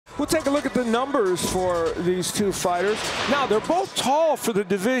We'll take a look at the numbers for these two fighters. Now, they're both tall for the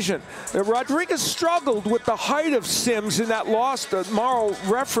division. Rodriguez struggled with the height of Sims in that loss that Morrow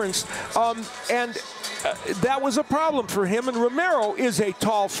referenced, that was a problem for him, and Romero is a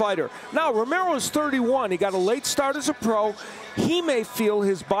tall fighter. Now, Romero is 31. He got a late start as a pro. He may feel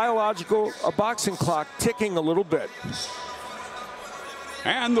his biological boxing clock ticking a little bit.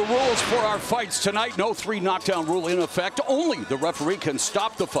 And the rules for our fights tonight: no 3 knockdown rule in effect. Only the referee can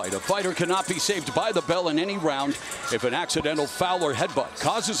stop the fight. A fighter cannot be saved by the bell in any round. If an accidental foul or headbutt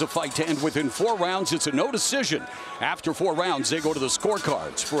causes a fight to end within 4 rounds, it's a no decision. After 4 rounds, they go to the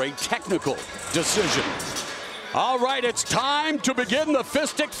scorecards for a technical decision. All right, it's time to begin the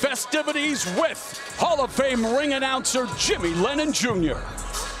fistic festivities with Hall of Fame ring announcer Jimmy Lennon Jr.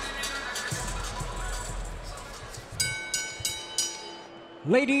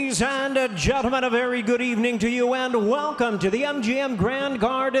 Ladies and gentlemen, a very good evening to you and welcome to the MGM Grand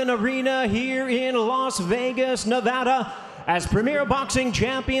Garden Arena here in Las Vegas, Nevada, as Premier Boxing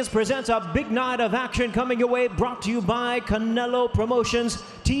Champions presents a big night of action coming your way, brought to you by Canelo Promotions,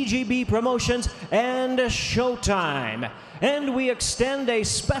 TGB Promotions, and Showtime. And we extend a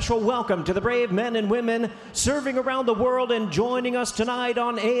special welcome to the brave men and women serving around the world and joining us tonight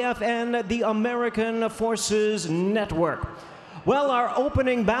on AFN, the American Forces Network. Well, our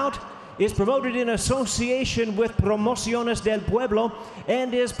opening bout is promoted in association with Promociones del Pueblo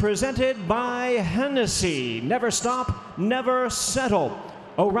and is presented by Hennessy. Never stop, never settle.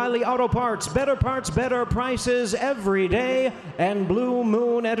 O'Reilly Auto Parts, better prices every day. And Blue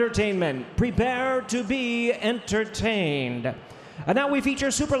Moon Entertainment. Prepare to be entertained. And now we feature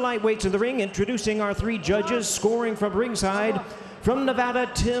super lightweights in the ring, introducing our 3 judges, scoring from ringside. From Nevada,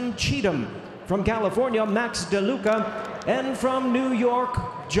 Tim Cheatham. From California, Max DeLuca. And from New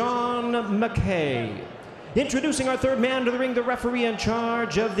York, John McKay. Introducing our 3rd man to the ring, the referee in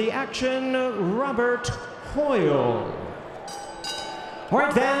charge of the action, Robert Hoyle. All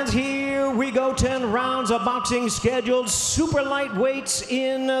right, fans, here we go. 10 rounds of boxing scheduled. Super lightweights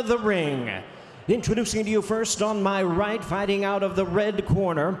in the ring. Introducing to you first on my right, fighting out of the red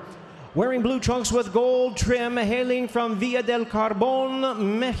corner, wearing blue trunks with gold trim, hailing from Villa del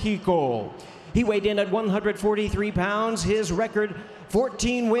Carbon, Mexico. He weighed in at 143 pounds. His record,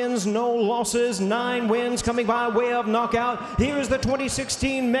 14 wins, no losses, 9 wins coming by way of knockout. Here's the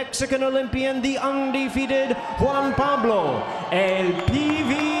 2016 Mexican Olympian, the undefeated Juan Pablo El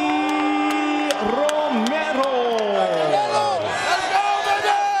PV Romero.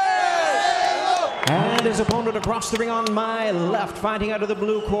 And his opponent across the ring on my left, fighting out of the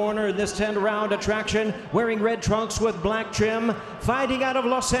blue corner in this 10-round attraction, wearing red trunks with black trim, fighting out of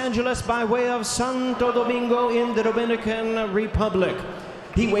Los Angeles by way of Santo Domingo in the Dominican Republic.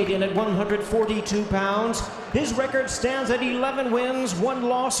 He weighed in at 142 pounds. His record stands at 11 wins, 1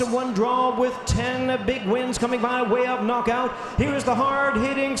 loss, and 1 draw, with 10 big wins coming by way of knockout. Here is the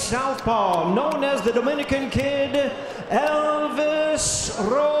hard-hitting southpaw, known as the Dominican Kid, Elvis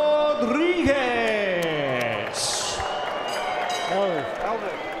Rodriguez.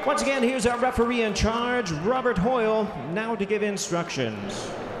 Elvis. Once again, here's our referee in charge, Robert Hoyle, now to give instructions.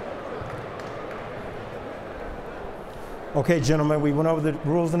 Okay, gentlemen, we went over the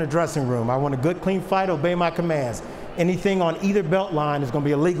rules in the dressing room. I want a good, clean fight. Obey my commands. Anything on either belt line is going to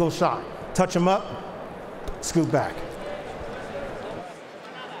be a legal shot. Touch them up, scoot back.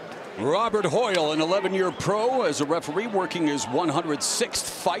 Robert Hoyle, an 11-year pro as a referee, working his 106th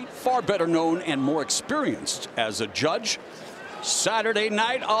fight, far better known and more experienced as a judge. Saturday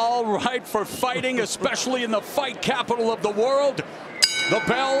night, all right for fighting, especially in the fight capital of the world. The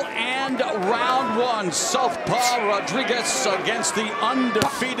bell and round 1. Southpaw Rodríguez against the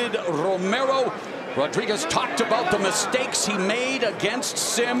undefeated Romero. Rodríguez talked about the mistakes he made against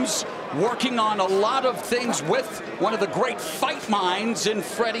Sims, working on a lot of things with one of the great fight minds in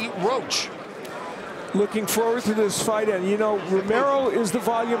Freddie, Roach. Looking forward to this fight, and you know, Romero is the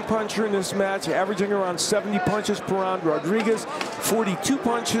volume puncher in this match, averaging around 70 punches per round. Rodríguez, 42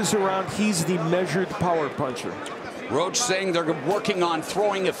 punches a round. He's the measured power puncher. Roach saying they're working on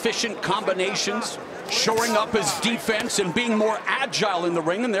throwing efficient combinations, shoring up his defense and being more agile in the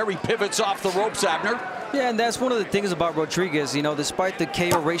ring, and there he pivots off the ropes, Abner. Yeah, and that's one of the things about Rodríguez, you know, despite the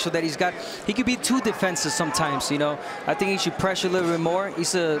KO ratio that he's got, he could be too defensive sometimes, you know. I think he should pressure a little bit more.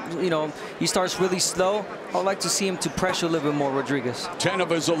 He's you know, he starts really slow. I'd like to see him to pressure a little bit more, Rodríguez. 10 of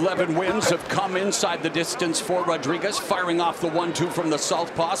his 11 wins have come inside the distance for Rodríguez, firing off the 1-2 from the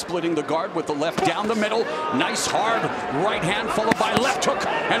southpaw, splitting the guard with the left down the middle. Nice hard right hand followed by left hook,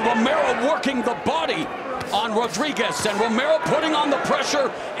 and Romero working the body on Rodríguez, and Romero putting on the pressure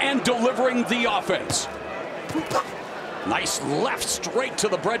and delivering the offense. Nice left straight to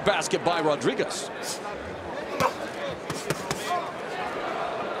the breadbasket by Rodríguez.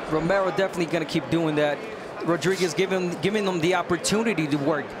 Romero definitely going to keep doing that. Rodríguez giving them the opportunity to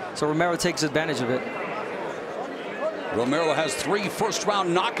work. So Romero takes advantage of it. Romero has 3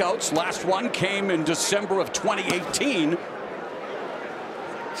 first-round knockouts. Last one came in December of 2018.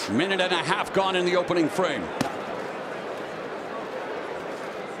 Minute and a half gone in the opening frame.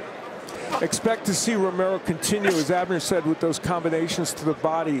 Expect to see Romero continue, as Abner said, with those combinations to the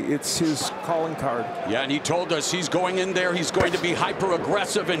body. It's his calling card. Yeah, and he told us he's going in there, he's going to be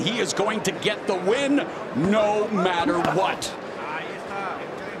hyper-aggressive, and he is going to get the win no matter what.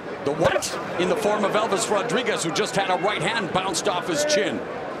 The what? In the form of Elvis Rodriguez, who just had a right hand bounced off his chin.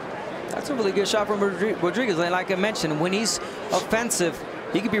 That's a really good shot from Rodríguez. And like I mentioned, when he's offensive,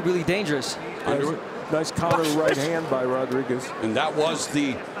 he can be really dangerous. Nice counter right hand by Rodríguez. And that was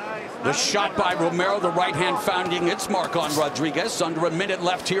the shot by Romero, the right hand finding its mark on Rodríguez. Under a minute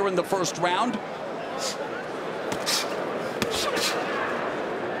left here in the first round.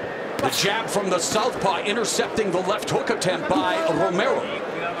 The jab from the southpaw intercepting the left hook attempt by Romero.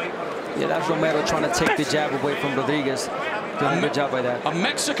 Yeah, that's Romero trying to take the jab away from Rodríguez. Doing a good job by that. A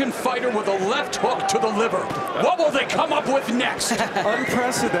Mexican fighter with a left hook to the liver. What will they come up with next?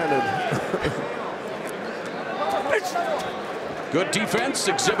 Unprecedented. Good defense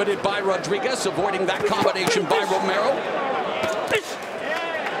exhibited by Rodríguez, avoiding that combination by Romero.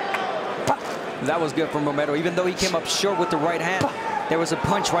 That was good from Romero. Even though he came up short with the right hand, there was a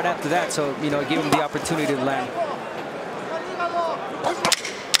punch right after that, so, you know, it gave him the opportunity to land.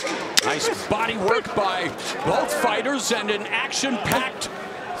 Nice body work by both fighters and an action-packed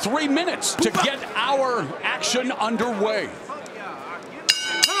 3 minutes to get our action underway.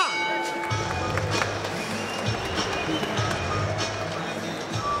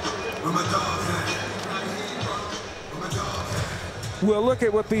 We'll look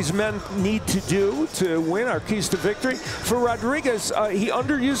at what these men need to do to win, our keys to victory. For Rodríguez, he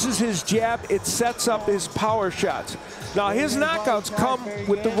underuses his jab. It sets up his power shots. Now, his knockouts come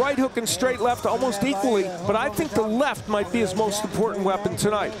with the right hook and straight left almost equally, but I think the left might be his most important weapon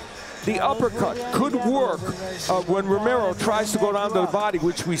tonight. The uppercut could work when Romero tries to go down to the body,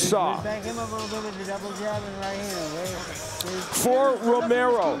 which we saw. For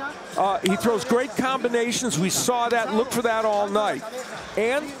Romero, he throws great combinations. We saw that. Look for that all night.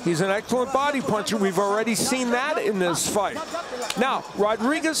 And he's an excellent body puncher. We've already seen that in this fight. Now,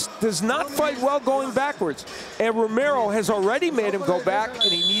 Rodríguez does not fight well going backwards. And Romero has already made him go back, and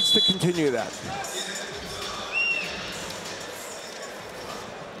he needs to continue that.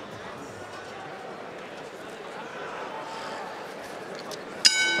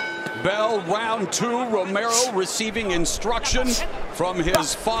 Bell, round 2. Romero receiving instruction from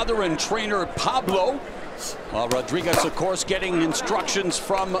his father and trainer Pablo. Rodríguez, of course, getting instructions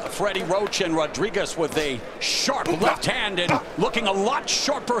from Freddie, Roach, and Rodríguez with a sharp left hand and looking a lot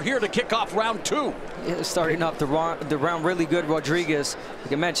sharper here to kick off round 2. Yeah, starting off the round really good, Rodríguez.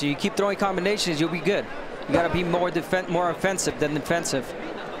 Like I mentioned, you keep throwing combinations, you'll be good. You got to be more offensive than defensive.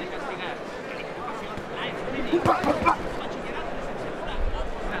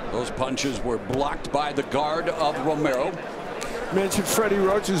 Those punches were blocked by the guard of Romero. Mentioned Freddie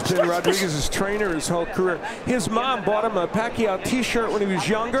Roach has been Rodríguez's trainer his whole career. His mom bought him a Pacquiao t-shirt when he was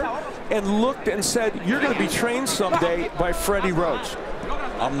younger and looked and said, "You're going to be trained someday by Freddie Roach."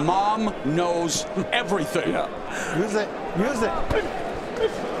 A mom knows everything. Yeah. Use it. Use it.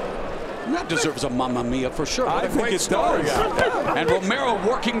 That deserves a Mamma Mia for sure. I think it does. And Romero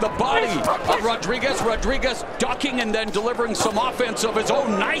working the body of Rodríguez. Rodríguez ducking and then delivering some offense of his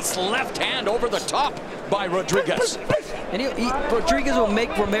own. Nice left hand over the top by Rodríguez. And Rodríguez will make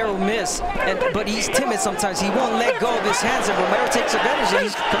Romero miss, but he's timid sometimes. He won't let go of his hands, and Romero takes advantage, and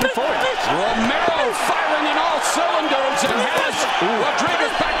he's coming forward. Romero firing in all cylinders and has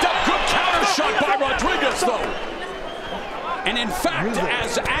Rodríguez backed up. Good counter shot by Rodríguez, though. And in fact,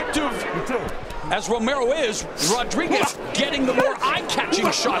 as active as Romero is, Rodríguez getting the more eye-catching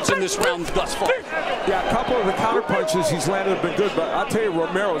shots in this round thus far. Yeah, a couple of the counter punches he's landed have been good, but I'll tell you,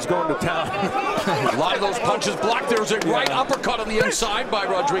 Romero's going to town. A lot of those punches blocked. There's a right uppercut on the inside by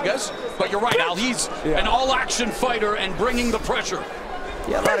Rodríguez. But you're right, Al, he's an all-action fighter and bringing the pressure.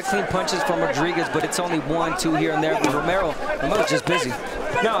 Yeah, a lot of clean punches from Rodríguez, but it's only 1, 2 here and there. But Romero's just busy.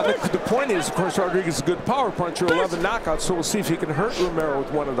 Now, the point is, of course, Rodríguez is a good power puncher, 11 knockouts, so we'll see if he can hurt Romero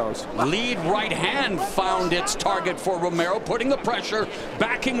with one of those. Lead right hand found its target for Romero, putting the pressure,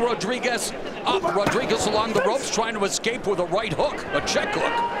 backing Rodríguez up. Rodríguez along the ropes, trying to escape with a right hook, a check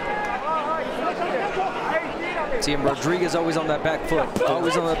hook. See him, Rodríguez always on that back foot.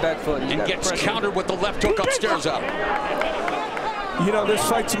 Always on that back foot. And gets countered with the left hook upstairs out. You know, this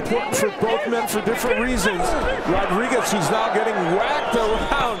fight's important for both men for different reasons. Rodríguez, who's now getting whacked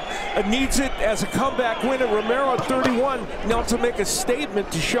around, needs it as a comeback win. And Romero at 31 now to make a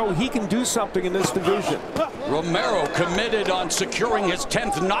statement to show he can do something in this division. Romero committed on securing his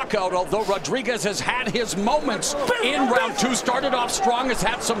 10th knockout, although Rodríguez has had his moments in round 2. Started off strong, has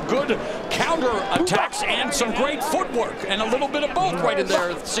had some good counter attacks and some great footwork, and a little bit of both right in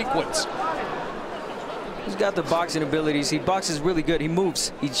their sequence. He's got the boxing abilities. He boxes really good. He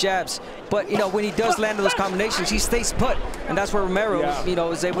moves, he jabs. But, you know, when he does land those combinations, he stays put. And that's where Romero, you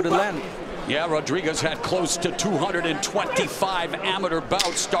know, is able to land. Yeah, Rodríguez had close to 225 amateur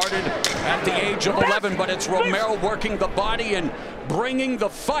bouts, started at the age of 11, but it's Romero working the body and bringing the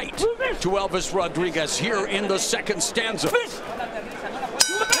fight to Elvis Rodriguez here in the second stanza.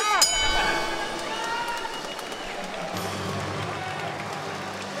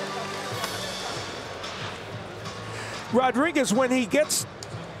 Rodríguez, when he gets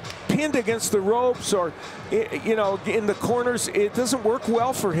pinned against the ropes or, you know, in the corners, it doesn't work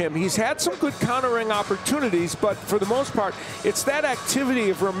well for him. He's had some good countering opportunities, but for the most part, it's that activity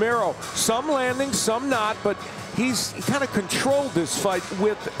of Romero. Some landing, some not, but he kind of controlled this fight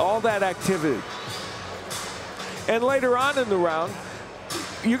with all that activity. And later on in the round,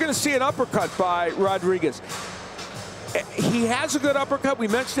 you're going to see an uppercut by Rodríguez. He has a good uppercut. We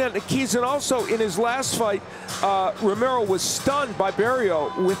mentioned that in the keys, and also in his last fight, Romero was stunned by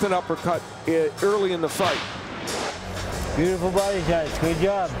Barrio with an uppercut early in the fight. Beautiful body shots. Good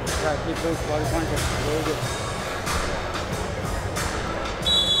job. Keep those body punches. Very good.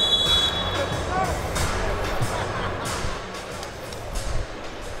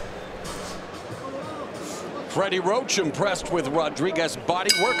 Freddie Roach impressed with Rodríguez's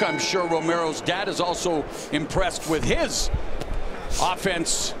body work. I'm sure Romero's dad is also impressed with his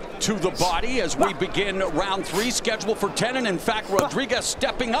offense to the body as we begin round 3, scheduled for 10. And in fact, Rodríguez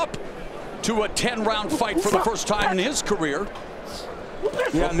stepping up to a 10-round fight for the first time in his career.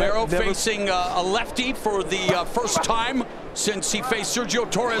 Yeah, Romero facing a lefty for the first time since he faced Sergio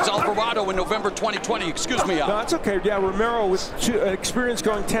Torres Alvarado in November 2020. Excuse me, Al. No, that's okay. Yeah, Romero with experience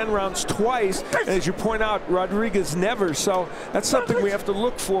going 10 rounds twice. And as you point out, Rodríguez never. So that's something we have to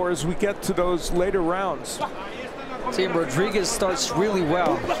look for as we get to those later rounds. See, Rodríguez starts really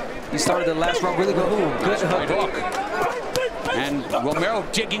well. He started the last round really good. Ooh, good hook. And Romero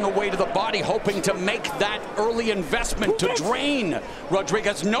digging away to the body, hoping to make that early investment to drain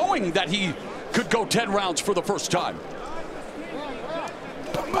Rodríguez, knowing that he could go 10 rounds for the first time.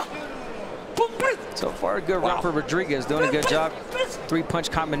 So far, a good round for Rodríguez, doing a good job.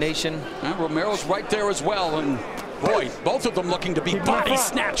 3-punch combination. And Romero's right there as well. And boy, both of them looking to be body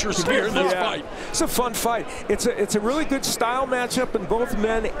snatchers here in this fight. It's a fun fight. It's a really good style matchup, and both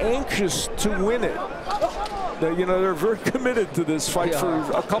men anxious to win it. You know, they're very committed to this fight for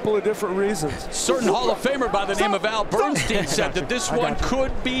a couple of different reasons. Certain Hall of Famer by the name of Al Bernstein said that this one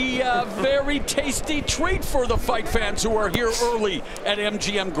could be a very tasty treat for the fight fans who are here early at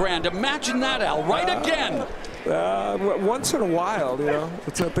MGM Grand. Imagine that, Al, right again. Once in a while, you know.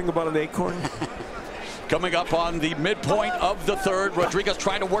 What's that thing about an acorn? Coming up on the midpoint of the third, Rodríguez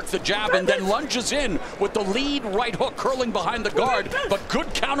trying to work the jab and then lunges in with the lead right hook curling behind the guard, but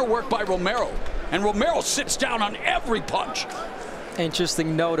good counter work by Romero. And Romero sits down on every punch.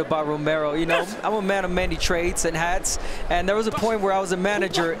 Interesting note about Romero. You know, I'm a man of many trades and hats, and there was a point where I was a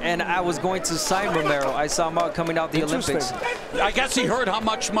manager and I was going to sign Romero. I saw him out coming out the Olympics. I guess he heard how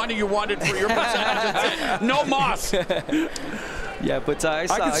much money you wanted for your percentage. No moss. Yeah, but I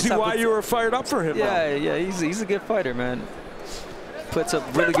can see why you were fired up for him. Yeah, yeah, he's a good fighter, man. Puts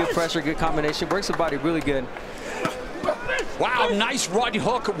up really good pressure, good combination, works the body really good. Wow, nice right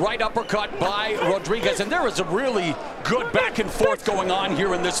hook, right uppercut by Rodríguez, and there is a really good back and forth going on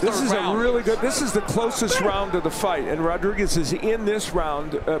here in this third round. This is a really good, this is the closest round of the fight, and Rodríguez is in this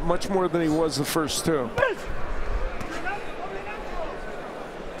round much more than he was the first two.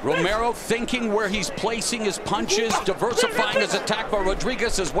 Romero thinking where he's placing his punches, diversifying his attack by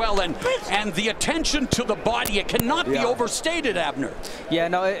Rodríguez as well, and the attention to the body, it cannot be overstated, Abner. Yeah,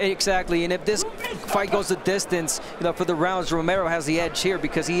 no, exactly, and if this fight goes the distance, you know, for the rounds, Romero has the edge here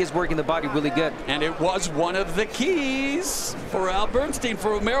because he is working the body really good. And it was one of the keys for Al Bernstein,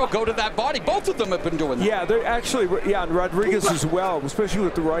 for Romero, go to that body. Both of them have been doing that. Yeah, they're actually, and Rodríguez as well, especially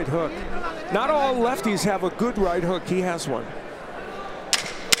with the right hook. Not all lefties have a good right hook. He has one.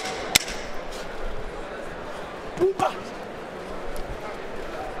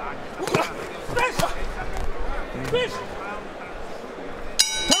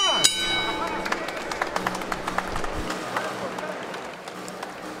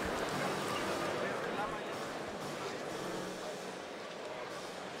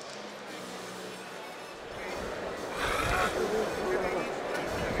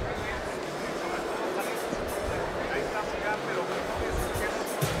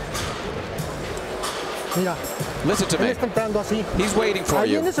 Mira. Listen to me. He's waiting for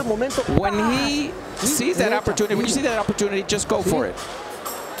you. When he sees that opportunity, when you see that opportunity, just go for it.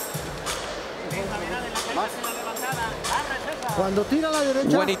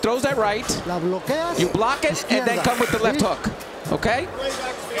 When he throws that right, you block it and then come with the left hook. Okay?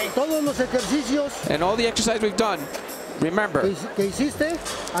 And all the exercise we've done, remember, this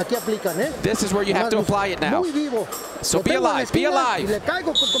is where you have to apply it now. So be alive, be alive.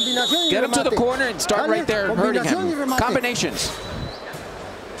 Get him to the corner and start right there hurting him. Combinations.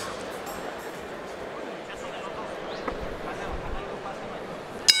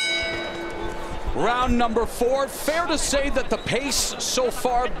 Round number 4. Fair to say that the pace so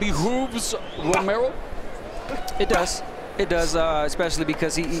far behooves Romero? It does. It does, especially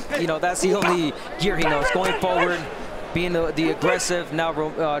because he, you know, that's the only gear he knows. Going forward, being the aggressive. Now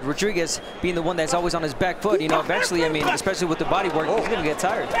Rodríguez being the one that's always on his back foot. You know, eventually, I mean, especially with the body work, he's going to get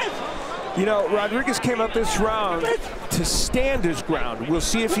tired. You know, Rodríguez came up this round to stand his ground. We'll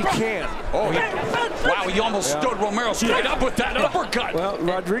see if he can. Oh, wow, he almost stood Romero straight up with that uppercut. Well,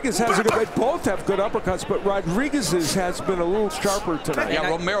 Rodríguez has a good, both have good uppercuts, but Rodríguez's has been a little sharper tonight. Yeah,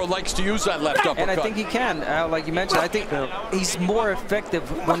 Romero likes to use that left uppercut. And I think he can, like you mentioned. I think he's more effective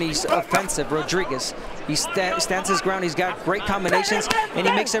when he's offensive, Rodríguez. He stands his ground, he's got great combinations, and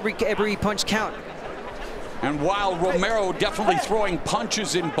he makes every punch count. And while Romero definitely throwing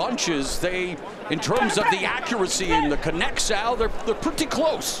punches in bunches, they, in terms of the accuracy and the connect, Sal, they're pretty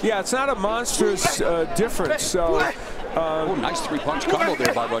close. Yeah, it's not a monstrous difference. So, oh, nice 3-punch combo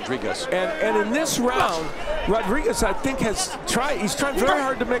there by Rodríguez. And in this round, Rodríguez, I think, he's trying very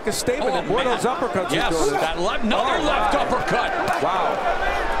hard to make a statement. And boy, those uppercuts. Yes, that another left uppercut. Wow.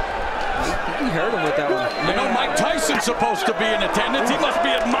 He hurt him with that one. You know, Mike Tyson's supposed to be in attendance. He must be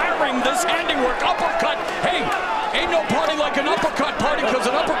admiring this handiwork. Uppercut. Hey, ain't no party like an uppercut party, because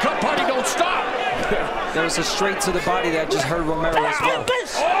an uppercut party don't stop. There was a straight to the body that just hurt Romero as well.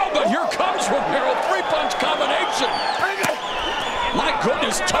 Oh, but here comes Romero. 3-punch combination. My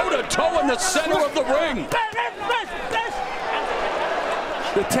goodness, toe-to-toe in the center of the ring.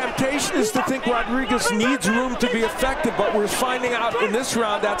 The temptation is to think Rodríguez needs room to be effective, but we're finding out in this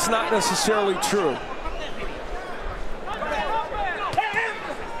round that's not necessarily true.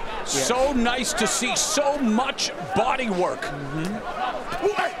 So nice to see so much body work.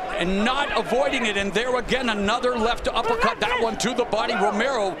 And not avoiding it. And there again, another left uppercut. That one to the body.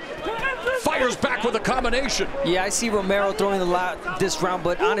 Romero fires back with a combination. Yeah, I see Romero throwing a lot this round,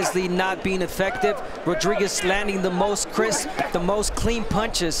 but honestly not being effective. Rodríguez landing the most crisp, the most clean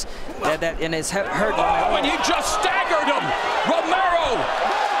punches, and it's hurt. Oh, and he just staggered him. Romero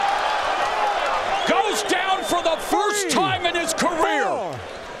goes down for the first time in his career. 4,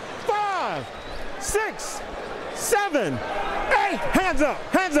 5, 6, 7, 8. Hands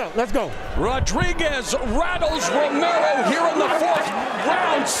up, let's go. Rodríguez rattles Romero here in the 4th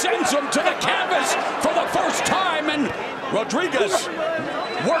round, sends him to the canvas for the first time, and Rodríguez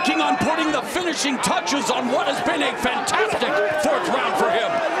working on putting the finishing touches on what has been a fantastic 4th round for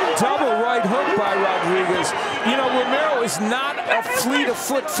him. Double right hook by Rodríguez. You know, Romero is not a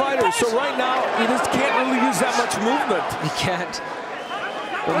fleet-of-foot fighter, so right now he just can't really use that much movement. He can't.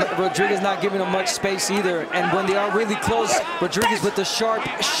 Rodríguez not giving him much space either, and when they are really close, Rodríguez with the sharp,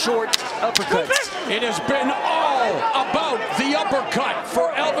 short uppercuts. It has been all about the uppercut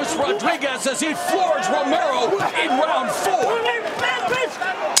for Elvis Rodriguez as he floors Romero in round 4.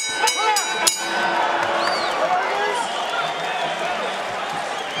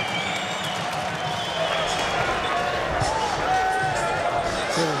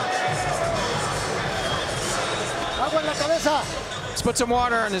 Let's put some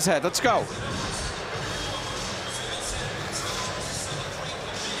water on his head. Let's go.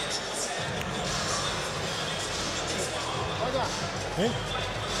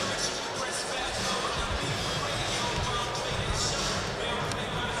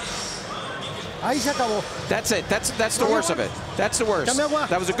 That's it. That's the worst of it. That's the worst.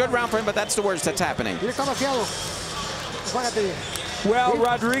 That was a good round for him, but that's the worst that's happening. Well,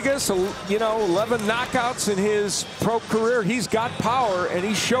 Rodríguez, you know, 11 knockouts in his pro career. He's got power, and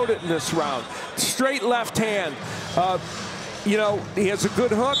he showed it in this round. Straight left hand. You know, he has a good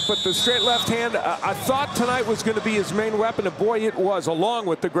hook, but the straight left hand, I thought tonight was going to be his main weapon, and boy, it was, along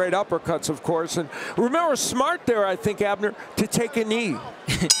with the great uppercuts, of course. And Romero's smart there, I think, Abner, to take a knee.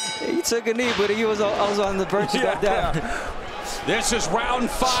 He took a knee, but he was also on the verge of that down. This is round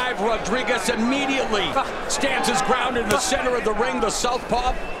 5. Rodríguez immediately stands his ground in the center of the ring. The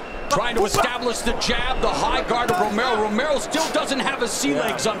southpaw trying to establish the jab, the high guard of Romero. Romero still doesn't have his sea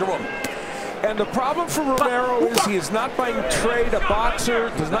legs under him. And the problem for Romero is he is not by trade a boxer,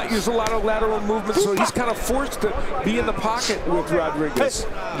 does not use a lot of lateral movement, so he's kind of forced to be in the pocket with Rodríguez.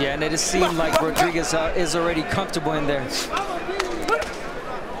 Yeah, and it just seemed like Rodríguez is already comfortable in there.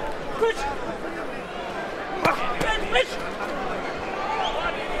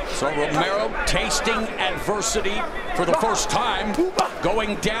 So Romero tasting adversity for the first time,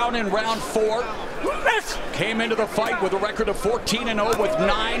 going down in round 4. Came into the fight with a record of 14-0 with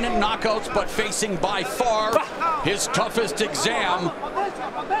 9 knockouts, but facing by far his toughest exam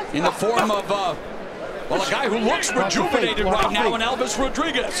in the form of, well, a guy who looks rejuvenated right now in Elvis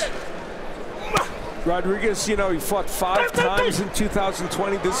Rodriguez. Rodríguez, you know, he fought 5 times in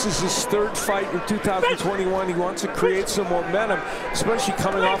 2020. This is his 3rd fight in 2021. He wants to create some momentum, especially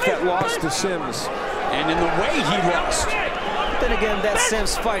coming off that loss to Sims. And in the way he lost. Then again, that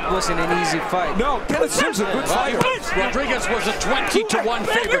Sims fight wasn't an easy fight. No, Kenneth Sims is a good fighter. Rodríguez was a 20-1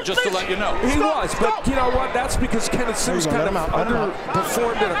 favorite, just to let you know. He was, but you know what? That's because Kenneth Sims kind of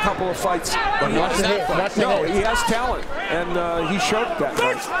underperformed in a couple of fights. But not in that fight. No, he has talent, and he showed that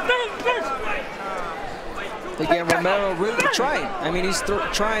fight. Again, Romero really trying. I mean, he's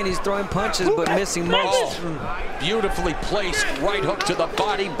throwing punches, but missing most. Beautifully placed right hook to the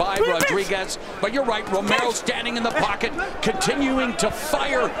body by Rodríguez. But you're right, Romero standing in the pocket, continuing to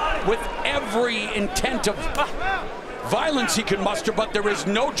fire with every intent of violence he can muster, but there is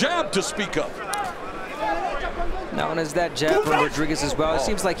no jab to speak of. Now, and as that jab from Rodríguez as well, it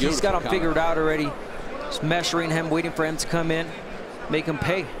seems like he's got him figured out already. Just measuring him, waiting for him to come in, make him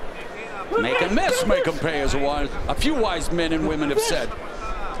pay. Make and miss, make him pay, as a few wise men and women have said.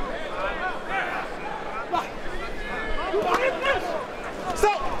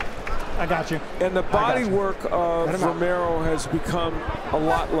 I got you. And the body work of Romero has become a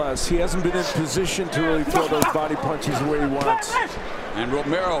lot less. He hasn't been in position to really throw those body punches the way he wants. And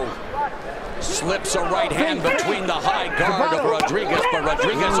Romero slips a right hand between the high guard of Rodríguez, but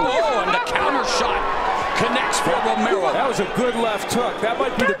Rodríguez, oh, and the counter shot connects for Romero. That was a good left hook. That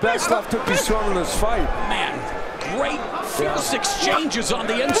might be the best left hook he's thrown in this fight. Man, great fierce exchanges on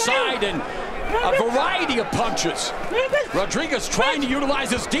the inside and a variety of punches. Rodríguez trying to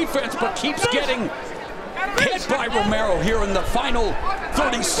utilize his defense, but keeps getting hit by Romero here in the final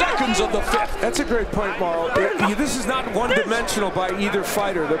 30 seconds of the 5th. That's a great point, Mauro. This is not one-dimensional by either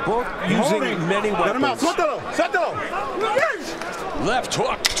fighter. They're both using many weapons. Left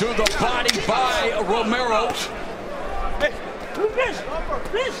hook to the body by Romero.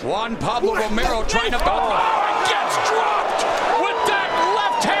 Juan Pablo Romero trying to bounce. Oh, gets dropped with that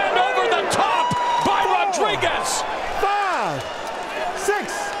left hand over the top by Rodríguez. 5,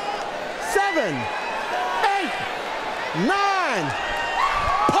 6, 7, 8, 9.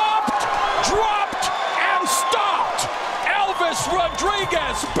 Popped, dropped, and stopped. Elvis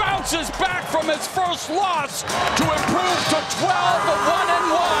Rodriguez bounces back from his first loss to improve to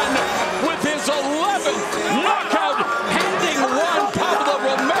 12-1-1 with his 11th knockout, handing Juan Pablo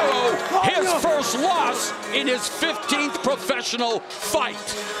Romero his first loss in his 15th professional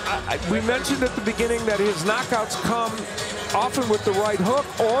fight. We mentioned at the beginning that his knockouts come often with the right hook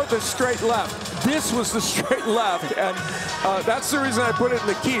or the straight left. This was the straight left, and that's the reason I put it in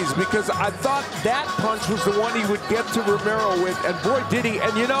the keys, because I thought that punch was the one he would get to Romero with, and boy did he.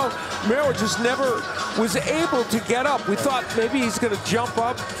 And you know, Romero just never was able to get up. We thought maybe he's going to jump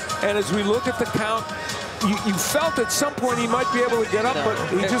up, and as we look at the count, you felt at some point he might be able to get up, but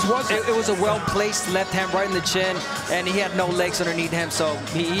he just wasn't. It was a well-placed left hand right in the chin, and he had no legs underneath him, so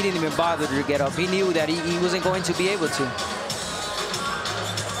he didn't even bother to get up. He knew that he wasn't going to be able to.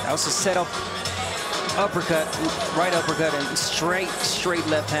 That was a setup uppercut, right uppercut, and straight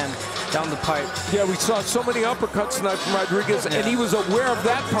left hand down the pipe. Yeah, we saw so many uppercuts tonight from Rodríguez, and he was aware of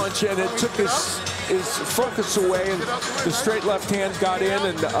that punch, and it took his focus away, and the straight left hand got in,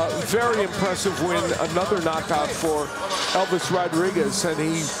 and a very impressive win, another knockout for Elvis Rodriguez, and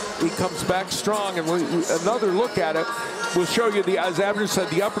he comes back strong. And another look at it will show you, as Abner said,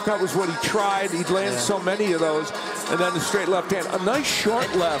 the uppercut was what he tried. He'd land so many of those, and then the straight left hand, a nice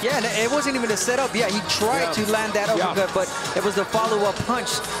short left. Yeah, and it wasn't even a setup. Yeah, he tried to land that uppercut, but it was the follow-up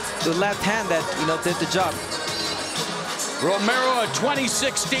punch, the left hand, that did the job. Romero, a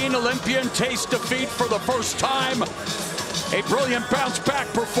 2016 Olympian, tastes defeat for the first time. A brilliant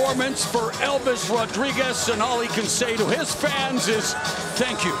bounce-back performance for Elvis Rodriguez, and all he can say to his fans is,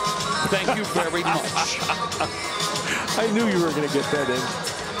 thank you. Thank you very much. I knew you were going to get that in.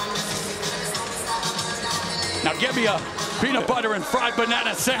 Now give me a peanut butter and fried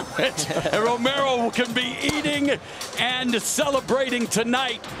banana sandwich. And Romero can be eating and celebrating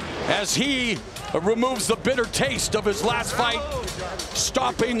tonight as he removes the bitter taste of his last fight,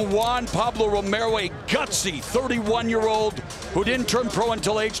 stopping Juan Pablo Romero, a gutsy 31-year-old who didn't turn pro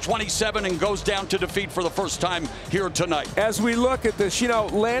until age 27 and goes down to defeat for the first time here tonight. As we look at this, you know,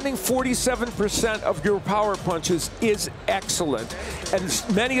 landing 47% of your power punches is excellent. And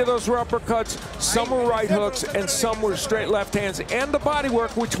many of those were uppercuts, some were right hooks, and some were straight left hands. And the body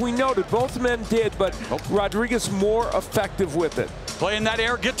work, which we noted both men did, but Rodríguez more effective with it. Playing that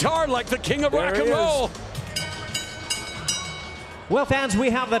air guitar like the king of rock and roll. Well, fans,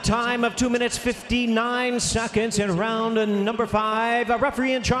 we have the time of 2 minutes 59 seconds in round number 5. A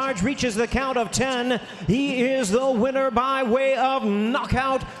referee in charge reaches the count of 10. He is the winner by way of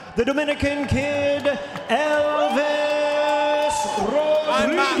knockout, the Dominican kid, Elvis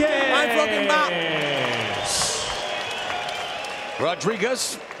Rodriguez.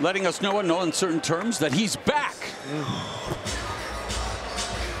 Rodríguez letting us know in no uncertain terms that he's back.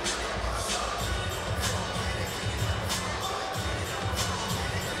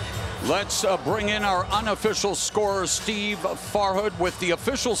 Let's bring in our unofficial scorer, Steve Farhood, with the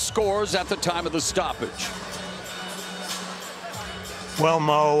official scores at the time of the stoppage. Well,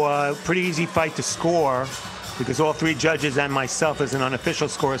 Mo, pretty easy fight to score because all 3 judges and myself as an unofficial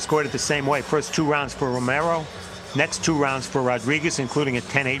scorer scored it the same way. First 2 rounds for Romero, next 2 rounds for Rodríguez, including a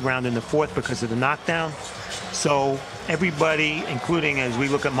 10-8 round in the 4th because of the knockdown. So everybody, including as we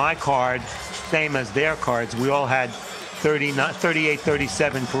look at my card, same as their cards, we all had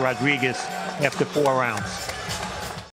 38-37 for Rodríguez after 4 rounds.